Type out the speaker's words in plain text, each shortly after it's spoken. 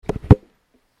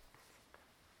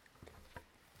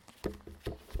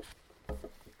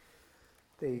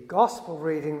The Gospel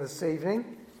reading this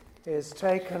evening is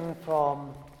taken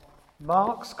from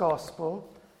Mark's Gospel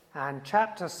and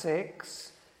chapter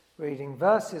 6, reading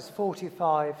verses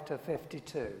 45 to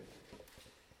 52.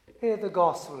 Hear the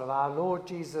Gospel of our Lord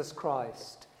Jesus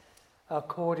Christ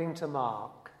according to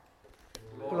Mark.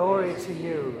 Glory to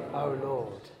you, O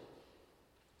Lord.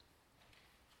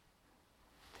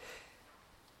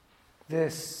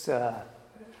 This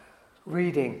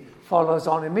reading follows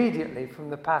on immediately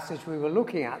from the passage we were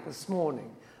looking at this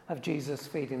morning of Jesus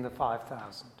feeding the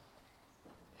 5,000.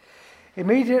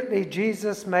 Immediately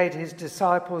Jesus made his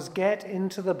disciples get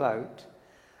into the boat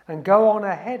and go on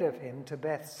ahead of him to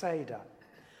Bethsaida,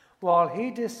 while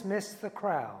he dismissed the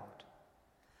crowd.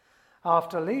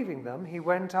 After leaving them, he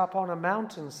went up on a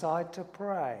mountainside to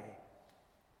pray.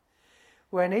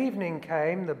 When evening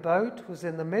came, the boat was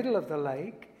in the middle of the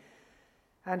lake,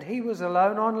 and he was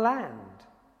alone on land.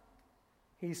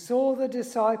 He saw the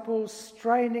disciples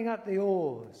straining at the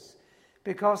oars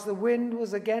because the wind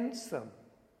was against them.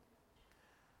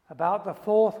 About the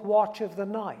fourth watch of the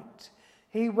night,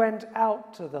 he went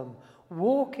out to them,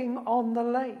 walking on the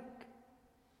lake.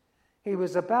 He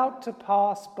was about to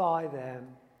pass by them,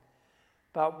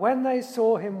 but when they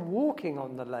saw him walking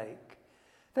on the lake,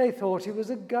 they thought he was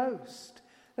a ghost.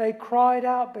 They cried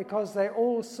out because they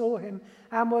all saw him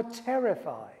and were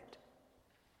terrified.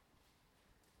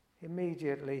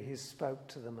 Immediately he spoke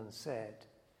to them and said,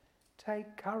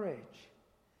 "Take courage.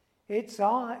 It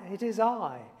is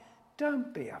I.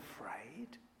 Don't be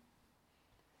afraid."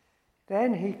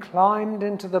 Then he climbed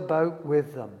into the boat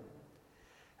with them,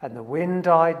 and the wind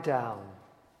died down.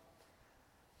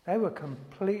 They were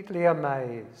completely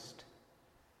amazed,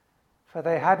 for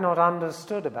they had not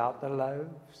understood about the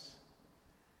loaves.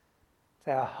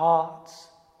 Their hearts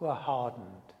were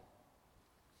hardened.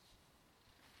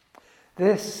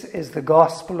 This is the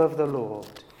gospel of the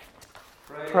Lord.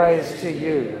 Praise to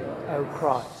you, O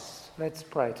Christ. Let's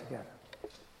pray together.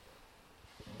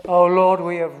 O Lord,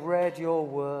 we have read your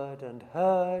word and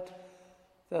heard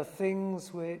the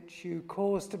things which you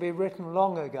caused to be written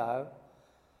long ago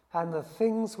and the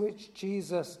things which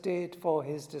Jesus did for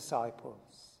his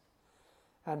disciples.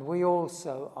 And we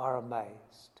also are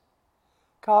amazed.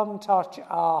 Come, touch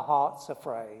our hearts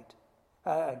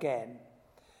again.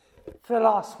 Fill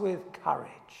us with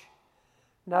courage,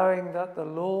 knowing that the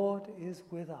Lord is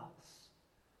with us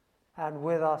and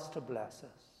with us to bless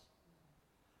us.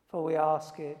 For we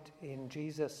ask it in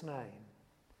Jesus' name.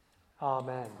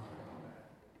 Amen.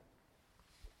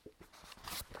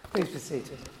 Please be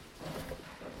seated.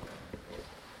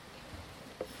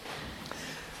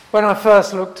 When I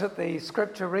first looked at the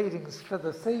scripture readings for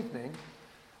this evening,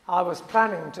 I was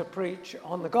planning to preach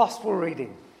on the gospel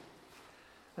reading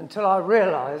until I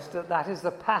realised that that is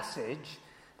the passage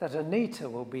that Anita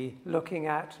will be looking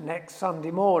at next Sunday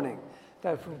morning,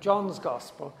 though from John's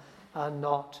gospel and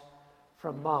not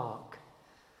from Mark.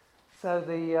 So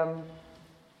the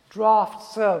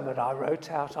draft sermon I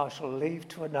wrote out I shall leave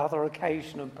to another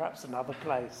occasion and perhaps another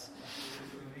place.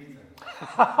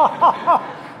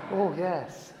 Oh,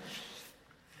 yes.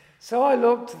 So I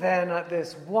looked then at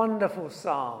this wonderful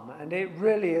psalm, and it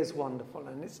really is wonderful,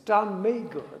 and it's done me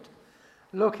good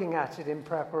looking at it in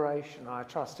preparation. I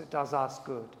trust it does us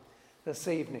good this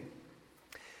evening.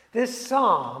 This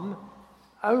psalm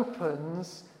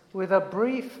opens with a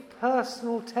brief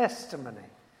personal testimony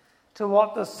to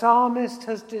what the psalmist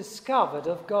has discovered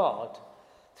of God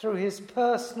through his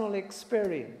personal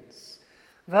experience.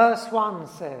 Verse 1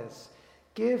 says,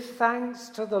 "Give thanks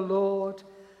to the Lord,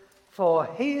 for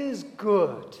he is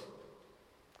good.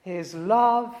 His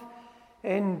love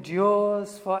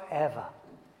endures forever."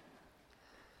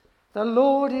 The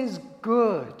Lord is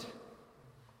good.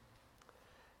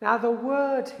 Now the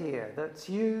word here that's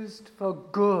used for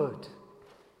good,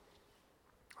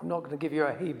 I'm not going to give you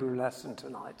a Hebrew lesson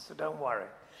tonight, so don't worry.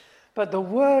 But the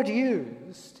word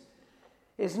used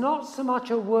is not so much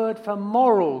a word for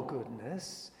moral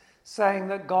goodness, saying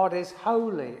that God is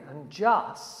holy and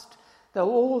just, though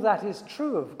all that is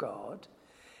true of God.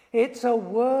 It's a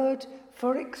word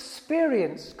for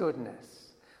experienced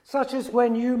goodness, such as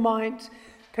when you might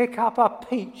pick up a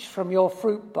peach from your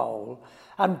fruit bowl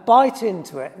and bite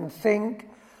into it and think,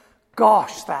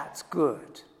 "Gosh, that's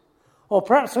good." Or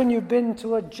perhaps when you've been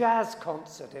to a jazz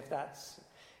concert, if that's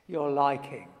your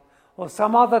liking, or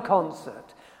some other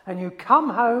concert, and you come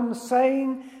home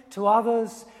saying to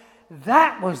others,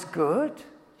 "That was good."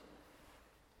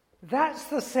 That's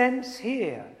the sense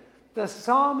here. The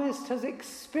psalmist has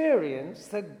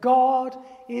experienced that God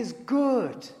is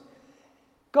good.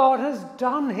 God has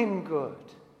done him good.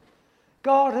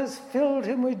 God has filled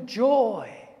him with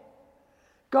joy.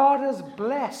 God has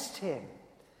blessed him.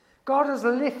 God has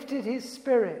lifted his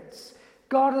spirits.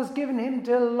 God has given him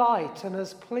delight and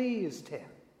has pleased him.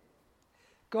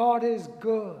 God is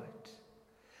good.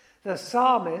 The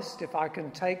psalmist, if I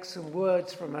can take some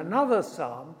words from another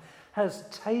psalm, has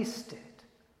tasted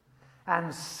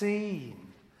and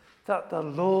seen that the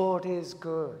Lord is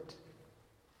good.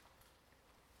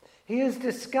 He has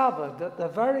discovered that the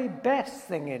very best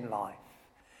thing in life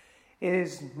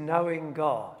is knowing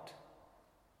God.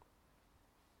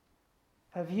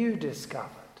 Have you discovered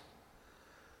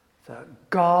that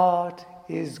God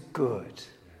is good?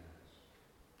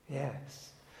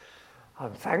 Yes.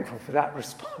 I'm thankful for that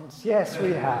response. Yes,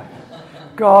 we have.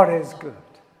 God is good.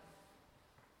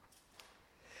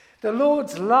 The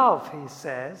Lord's love, he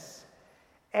says,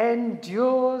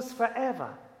 endures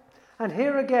forever. And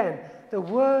here again, the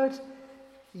word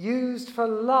used for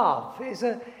love is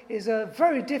a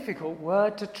very difficult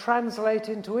word to translate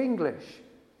into English.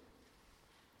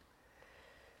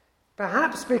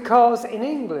 Perhaps because in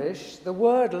English the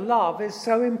word love is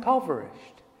so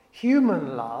impoverished.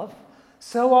 Human love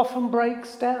so often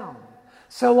breaks down,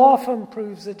 so often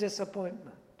proves a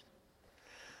disappointment.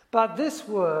 But this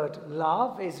word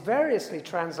love is variously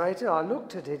translated, I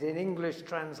looked at it in English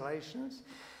translations,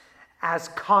 as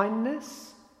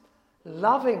kindness,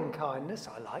 loving kindness,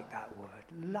 I like that word,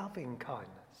 loving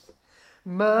kindness,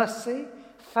 mercy,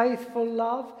 faithful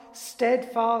love,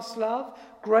 steadfast love,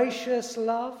 gracious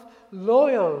love,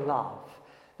 loyal love.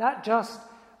 That just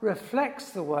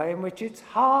reflects the way in which it's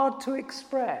hard to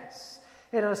express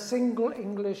in a single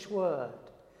English word.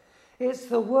 It's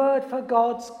the word for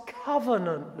God's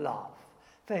covenant love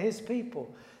for his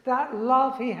people. That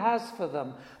love he has for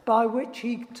them, by which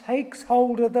he takes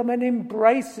hold of them and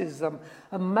embraces them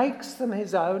and makes them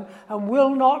his own and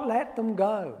will not let them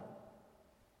go.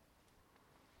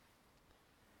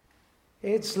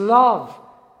 It's love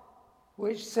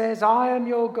which says, I am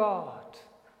your God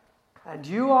and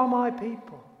you are my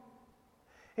people.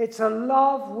 It's a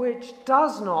love which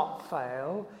does not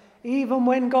fail even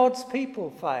when God's people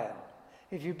fail.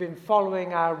 If you've been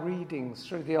following our readings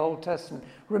through the Old Testament,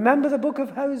 remember the book of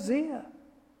Hosea.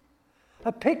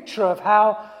 A picture of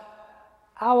how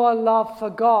our love for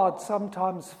God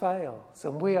sometimes fails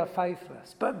and we are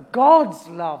faithless. But God's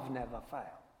love never fails.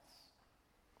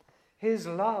 His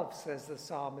love, says the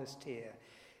psalmist here,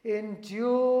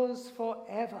 endures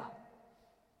forever.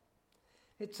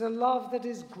 It's a love that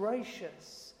is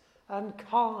gracious and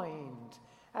kind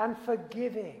and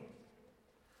forgiving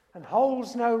and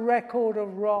holds no record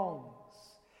of wrongs.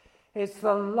 It's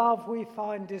the love we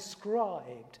find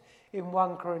described in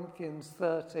 1 Corinthians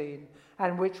 13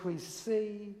 and which we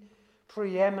see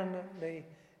preeminently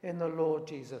in the Lord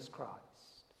Jesus Christ.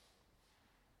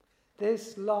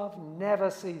 This love never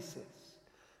ceases.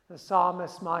 The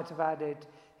psalmist might have added,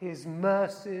 his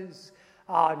mercies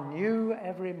are new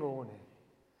every morning.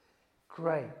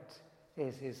 Great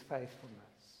is his faithfulness.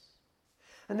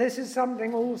 And this is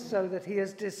something also that he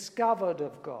has discovered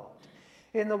of God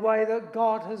in the way that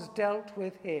God has dealt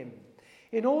with him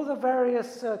in all the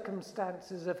various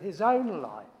circumstances of his own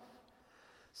life.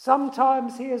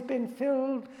 Sometimes he has been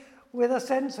filled with a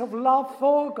sense of love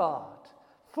for God,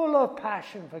 full of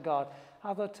passion for God.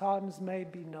 Other times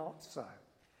maybe not so.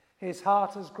 His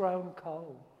heart has grown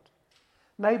cold.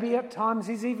 Maybe at times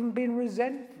he's even been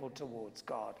resentful towards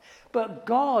God. But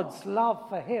God's love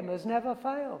for him has never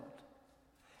failed.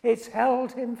 It's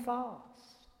held him fast.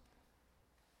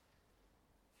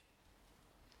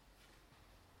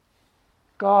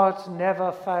 God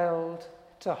never failed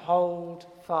to hold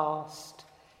fast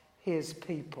his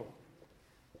people,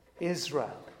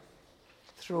 Israel,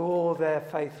 through all their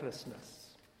faithlessness.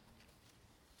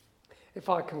 If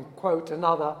I can quote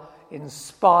another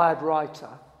inspired writer,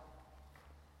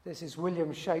 this is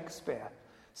William Shakespeare,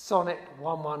 Sonnet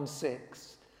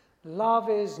 116. Love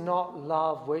is not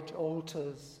love which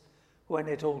alters when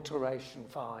it alteration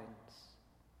finds.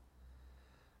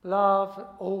 Love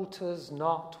alters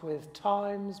not with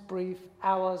time's brief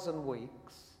hours and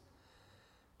weeks,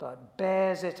 but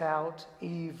bears it out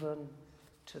even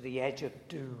to the edge of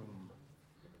doom.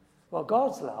 Well,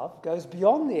 God's love goes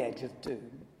beyond the edge of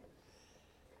doom.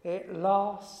 It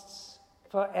lasts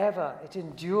forever. It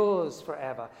endures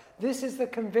forever. This is the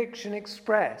conviction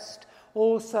expressed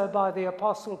also by the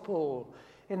Apostle Paul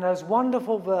in those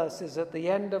wonderful verses at the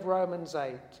end of Romans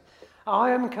 8.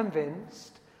 I am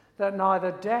convinced that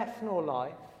neither death nor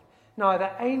life, neither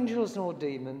angels nor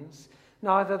demons,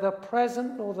 neither the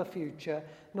present nor the future,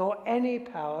 nor any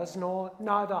powers,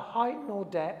 neither height nor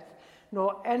depth,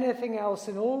 nor anything else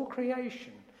in all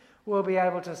creation will be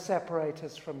able to separate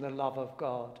us from the love of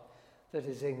God that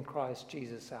is in Christ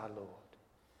Jesus our Lord.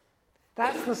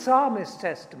 That's the psalmist's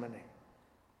testimony.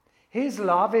 His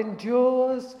love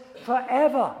endures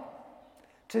forever,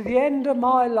 to the end of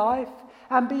my life,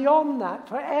 and beyond that,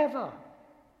 forever.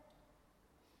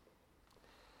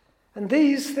 And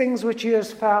these things which he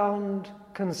has found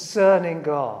concerning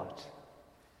God,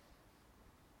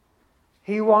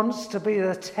 he wants to be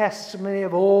the testimony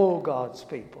of all God's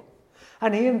people.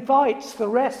 And he invites the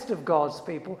rest of God's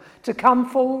people to come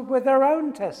forward with their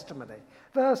own testimony.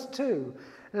 Verse 2,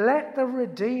 let the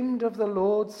redeemed of the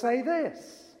Lord say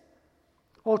this,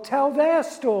 or tell their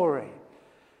story,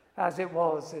 as it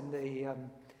was in the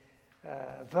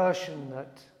version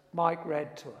that Mike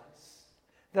read to us.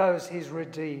 Those he's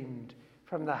redeemed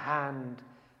from the hand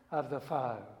of the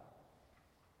foe.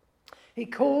 He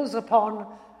calls upon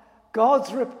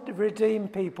God's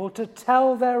redeemed people to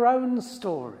tell their own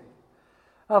story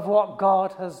of what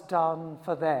God has done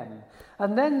for them.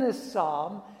 And then this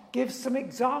psalm gives some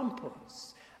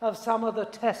examples of some of the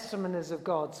testimonies of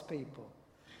God's people.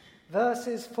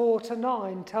 Verses 4 to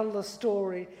 9 tell the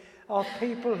story of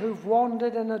people who've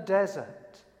wandered in a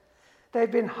desert.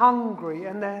 They've been hungry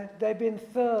and they've been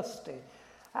thirsty,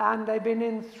 and they've been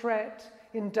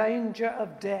in danger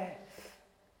of death.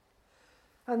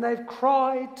 And they've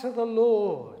cried to the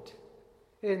Lord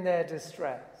in their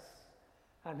distress,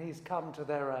 and he's come to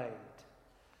their aid.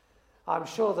 I'm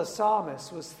sure the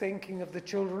psalmist was thinking of the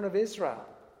children of Israel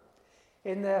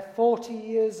in their 40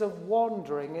 years of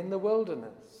wandering in the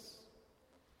wilderness.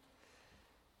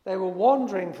 They were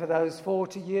wandering for those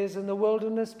 40 years in the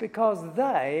wilderness because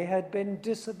they had been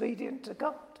disobedient to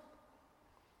God.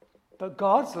 But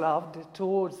God's love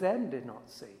towards them did not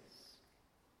cease.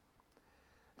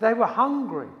 They were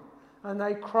hungry and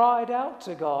they cried out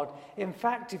to God. In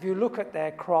fact, if you look at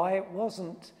their cry, it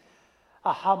wasn't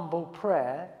a humble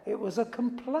prayer, it was a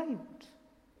complaint.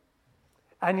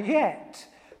 And yet,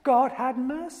 God had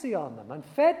mercy on them and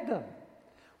fed them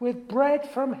with bread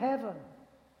from heaven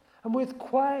and with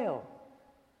quail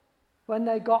when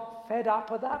they got fed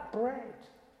up with that bread.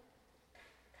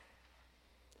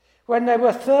 When they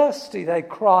were thirsty, they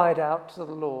cried out to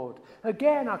the Lord.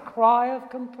 Again, a cry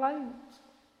of complaint.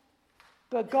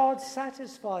 But God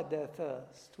satisfied their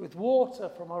thirst with water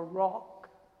from a rock.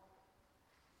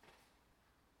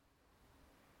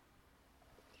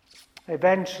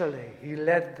 Eventually, he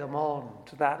led them on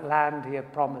to that land he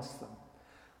had promised them,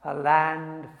 a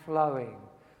land flowing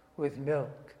with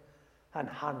milk and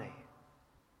honey.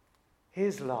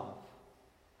 His love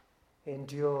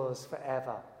endures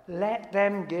forever. Let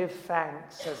them give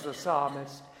thanks, says the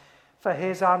psalmist, for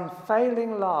his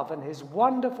unfailing love and his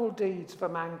wonderful deeds for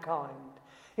mankind.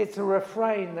 It's a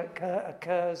refrain that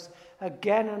occurs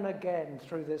again and again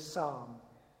through this psalm.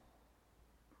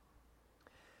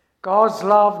 God's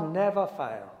love never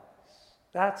fails.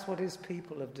 That's what his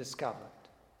people have discovered.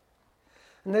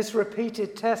 And this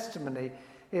repeated testimony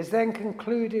is then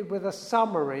concluded with a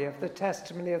summary of the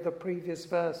testimony of the previous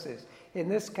verses. In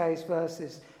this case,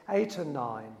 verses 8 and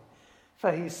 9.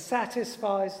 For he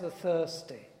satisfies the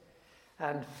thirsty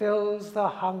and fills the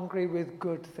hungry with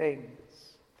good things.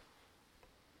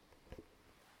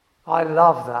 I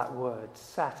love that word,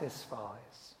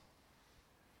 satisfies.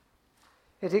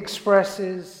 It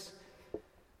expresses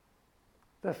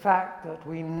the fact that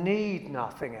we need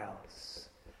nothing else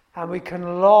and we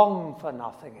can long for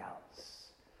nothing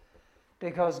else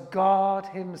because God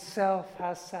himself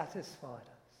has satisfied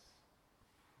us.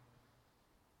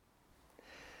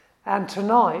 And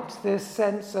tonight, this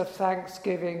sense of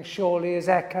thanksgiving surely is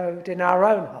echoed in our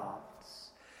own hearts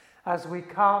as we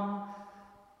come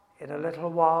in a little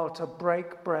while to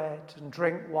break bread and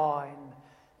drink wine,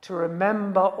 to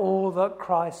remember all that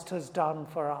Christ has done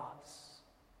for us.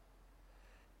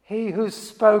 He who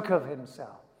spoke of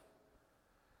himself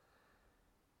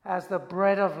as the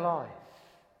bread of life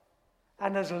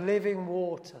and as living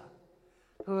water,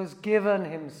 who has given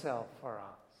himself for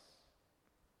us.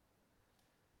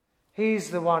 He's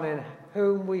the one in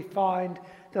whom we find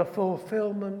the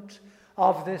fulfillment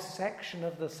of this section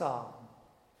of the psalm.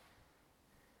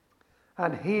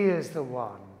 And he is the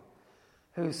one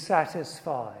who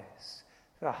satisfies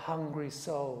the hungry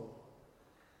soul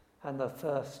and the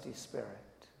thirsty spirit.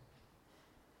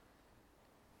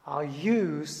 Are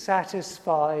you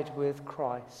satisfied with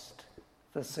Christ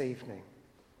this evening?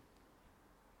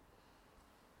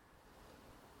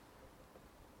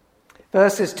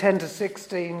 Verses 10 to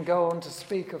 16 go on to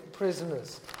speak of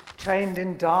prisoners chained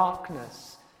in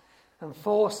darkness and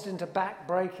forced into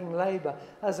back-breaking labour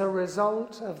as a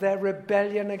result of their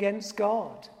rebellion against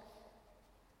God.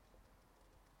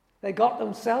 They got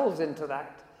themselves into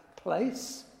that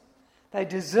place. They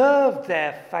deserved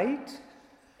their fate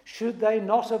Should they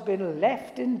not have been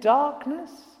left in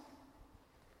darkness?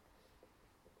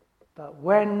 But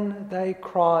when they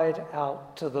cried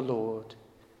out to the Lord,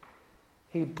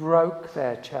 he broke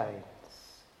their chains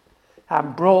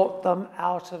and brought them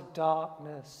out of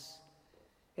darkness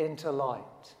into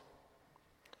light.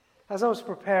 As I was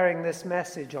preparing this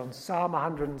message on Psalm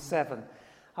 107,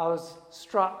 I was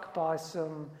struck by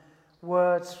some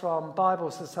words from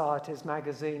Bible Society's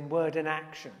magazine, Word in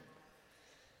Action.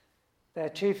 Their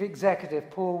chief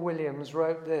executive, Paul Williams,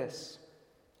 wrote this.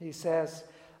 He says,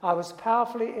 "I was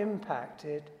powerfully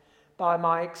impacted by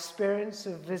my experience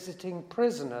of visiting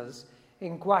prisoners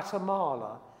in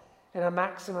Guatemala in a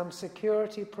maximum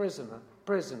security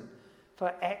prison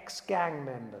for ex-gang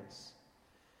members.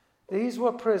 These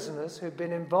were prisoners who'd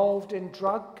been involved in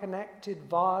drug-connected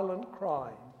violent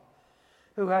crime,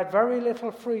 who had very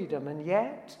little freedom, and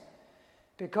yet,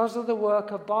 because of the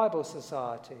work of Bible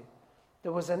Society,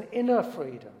 there was an inner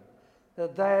freedom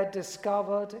that they had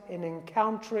discovered in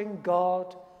encountering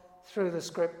God through the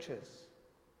Scriptures.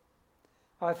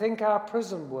 I think our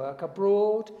prison work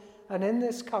abroad and in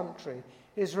this country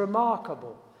is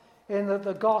remarkable in that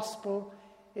the gospel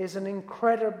is an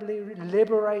incredibly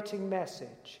liberating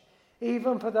message,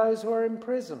 even for those who are in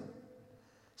prison.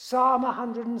 Psalm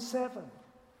 107,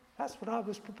 that's what I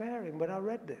was preparing when I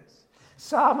read this.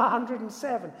 Psalm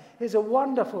 107 is a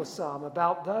wonderful psalm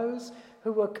about those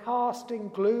who were cast in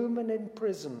gloom and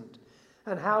imprisoned,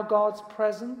 and how God's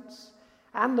presence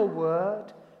and the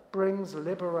word brings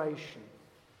liberation.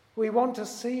 We want to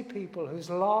see people whose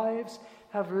lives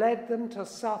have led them to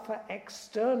suffer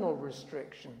external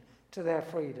restriction to their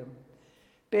freedom,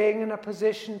 being in a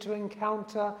position to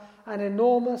encounter an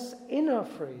enormous inner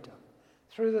freedom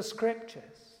through the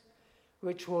Scriptures,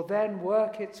 which will then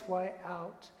work its way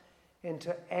out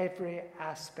into every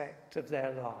aspect of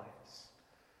their lives.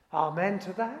 Amen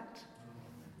to that?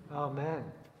 Amen.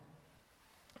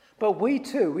 But we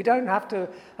too, we don't have to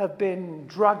have been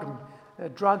drug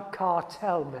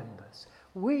cartel members.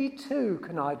 We too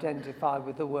can identify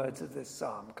with the words of this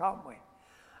psalm, can't we?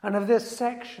 And of this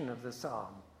section of the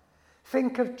psalm.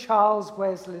 Think of Charles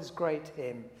Wesley's great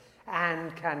hymn,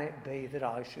 "And Can It Be That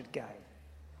I Should Gain?"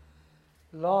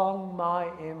 Long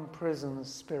my imprisoned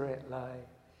spirit lay,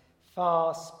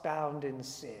 fast bound in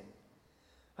sin,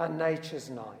 and nature's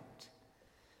night.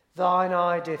 Thine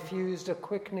eye diffused a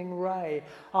quickening ray.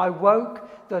 I woke,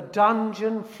 the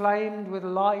dungeon flamed with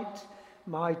light.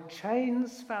 My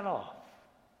chains fell off,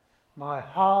 my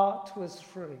heart was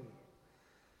free.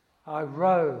 I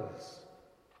rose,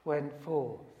 went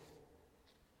forth,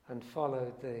 and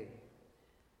followed thee.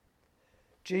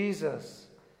 Jesus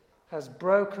has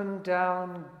broken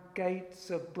down gates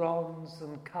of bronze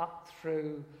and cut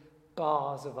through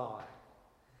bars of iron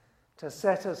to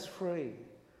set us free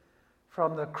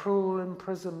from the cruel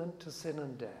imprisonment to sin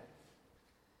and death.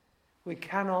 We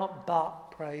cannot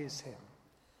but praise him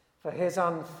for his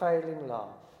unfailing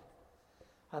love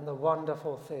and the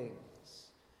wonderful things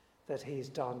that he's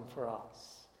done for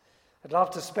us. I'd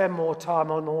love to spend more time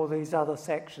on all these other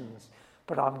sections,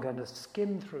 but I'm going to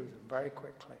skim through them very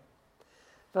quickly.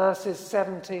 Verses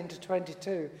 17 to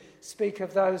 22 speak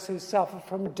of those who suffered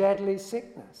from deadly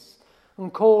sickness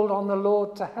and called on the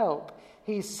Lord to help.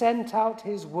 He sent out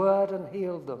his word and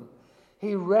healed them.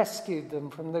 He rescued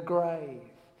them from the grave.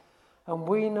 And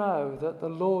we know that the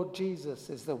Lord Jesus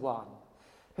is the one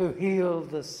who healed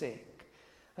the sick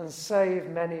and saved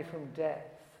many from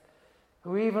death,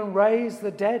 who even raised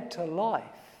the dead to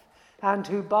life, and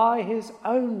who by his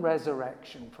own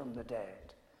resurrection from the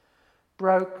dead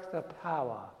broke the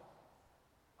power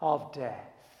of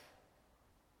death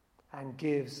and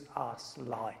gives us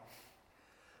life.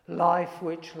 Life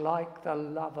which, like the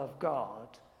love of God,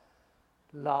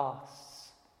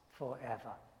 lasts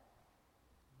forever.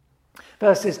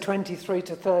 Verses 23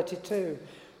 to 32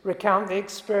 recount the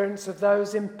experience of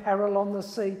those in peril on the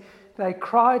sea. They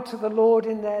cried to the Lord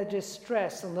in their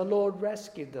distress, and the Lord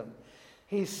rescued them.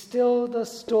 He stilled the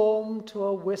storm to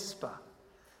a whisper.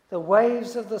 The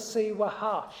waves of the sea were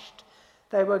hushed.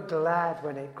 They were glad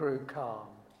when it grew calm,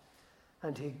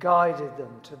 and he guided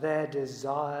them to their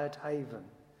desired haven.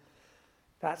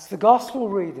 That's the gospel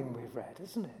reading we've read,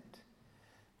 isn't it?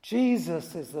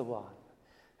 Jesus is the one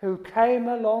who came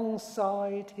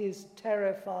alongside his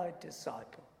terrified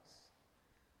disciples,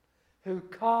 who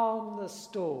calmed the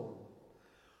storm,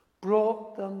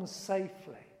 brought them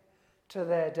safely to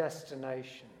their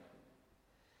destination.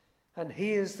 And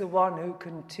he is the one who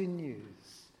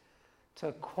continues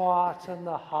to quieten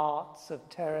the hearts of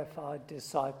terrified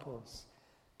disciples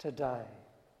today.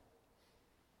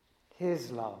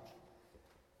 His love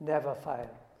never fails.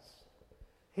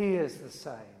 He is the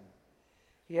same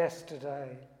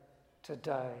yesterday,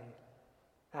 today,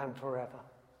 and forever.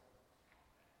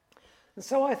 And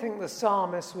so I think the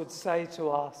psalmist would say to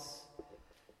us,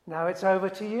 now it's over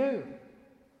to you.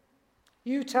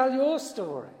 You tell your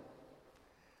story.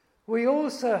 We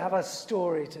also have a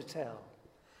story to tell.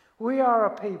 We are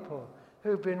a people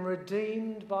who've been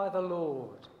redeemed by the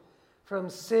Lord from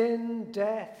sin,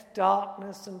 death,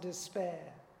 darkness, and despair.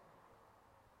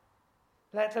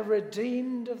 Let the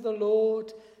redeemed of the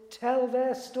Lord tell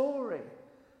their story,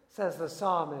 says the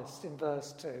psalmist in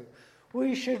verse 2.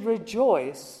 We should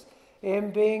rejoice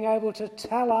in being able to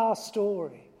tell our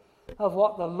story of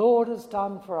what the Lord has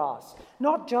done for us,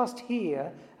 not just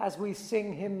here as we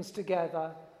sing hymns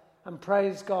together and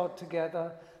praise God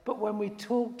together, but when we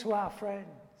talk to our friends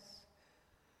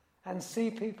and see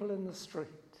people in the street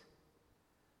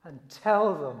and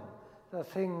tell them the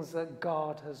things that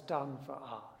God has done for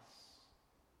us.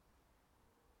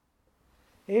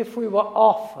 If we were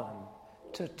often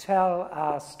to tell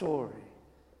our story,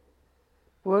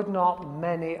 would not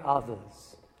many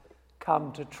others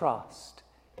come to trust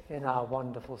in our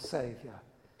wonderful Saviour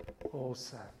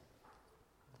also?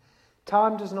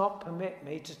 Time does not permit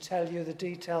me to tell you the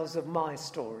details of my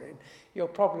story. You're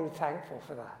probably thankful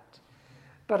for that.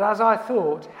 But as I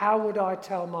thought, how would I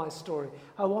tell my story?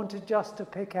 I wanted just to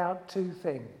pick out two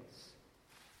things.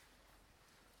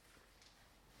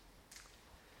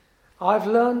 I've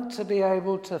learnt to be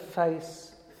able to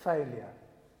face failure.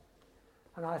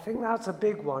 And I think that's a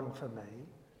big one for me.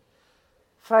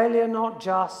 Failure not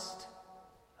just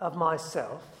of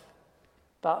myself,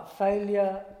 but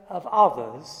failure of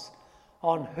others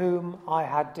on whom I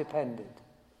had depended.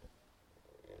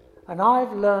 And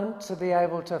I've learnt to be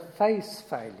able to face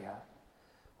failure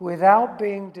without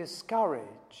being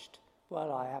discouraged.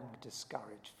 Well, I am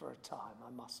discouraged for a time,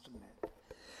 I must admit.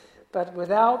 But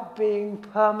without being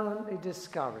permanently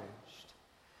discouraged,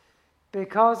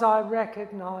 because I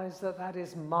recognise that that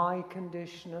is my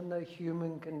condition and the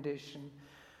human condition,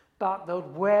 but that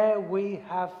where we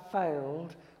have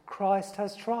failed, Christ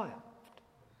has triumphed.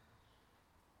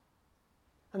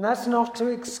 And that's not to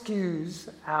excuse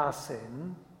our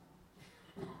sin,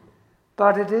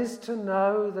 but it is to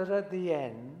know that at the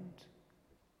end,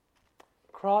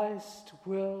 Christ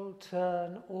will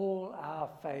turn all our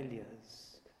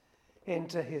failures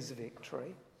into his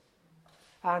victory.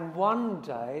 And one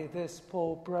day, this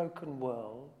poor broken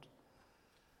world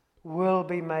will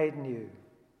be made new.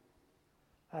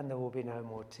 And there will be no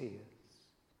more tears,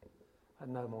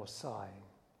 and no more sighing,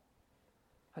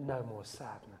 and no more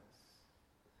sadness.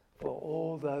 For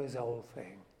all those old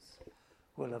things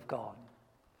will have gone.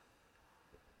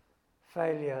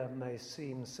 Failure may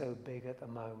seem so big at the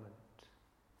moment,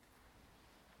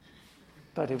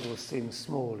 but it will seem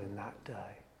small in that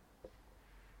day.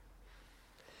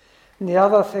 And the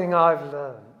other thing I've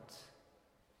learned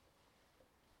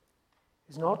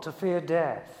is not to fear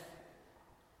death.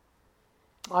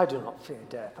 I do not fear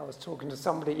death. I was talking to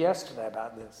somebody yesterday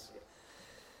about this.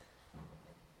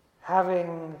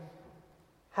 Having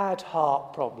had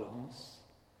heart problems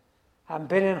and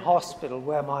been in hospital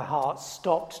where my heart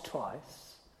stopped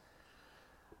twice,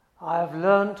 I have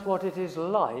learnt what it is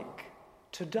like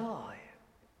to die.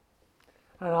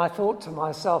 And I thought to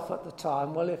myself at the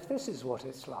time, well, if this is what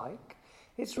it's like,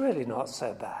 it's really not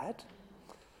so bad.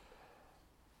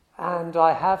 And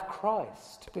I have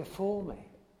Christ before me,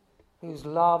 whose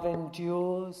love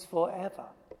endures forever.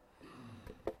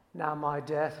 Now, my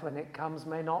death, when it comes,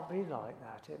 may not be like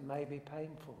that. It may be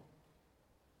painful.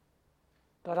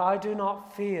 But I do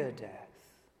not fear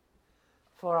death,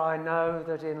 for I know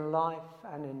that in life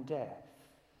and in death,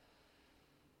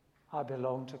 I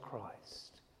belong to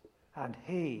Christ, and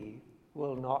he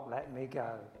will not let me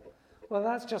go. Well,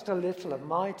 that's just a little of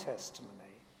my testimony.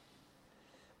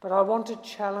 But I want to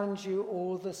challenge you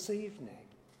all this evening.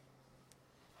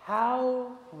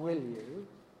 How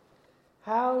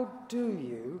do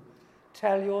you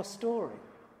tell your story?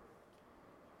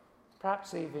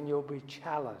 Perhaps even you'll be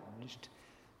challenged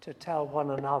to tell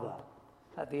one another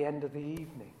at the end of the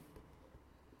evening.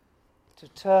 To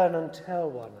turn and tell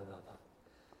one another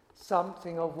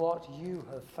something of what you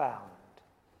have found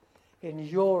in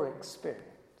your experience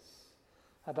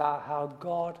about how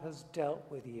God has dealt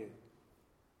with you,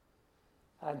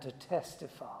 and to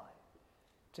testify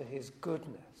to his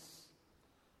goodness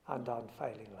and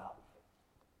unfailing love.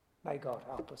 May God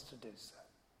help us to do so.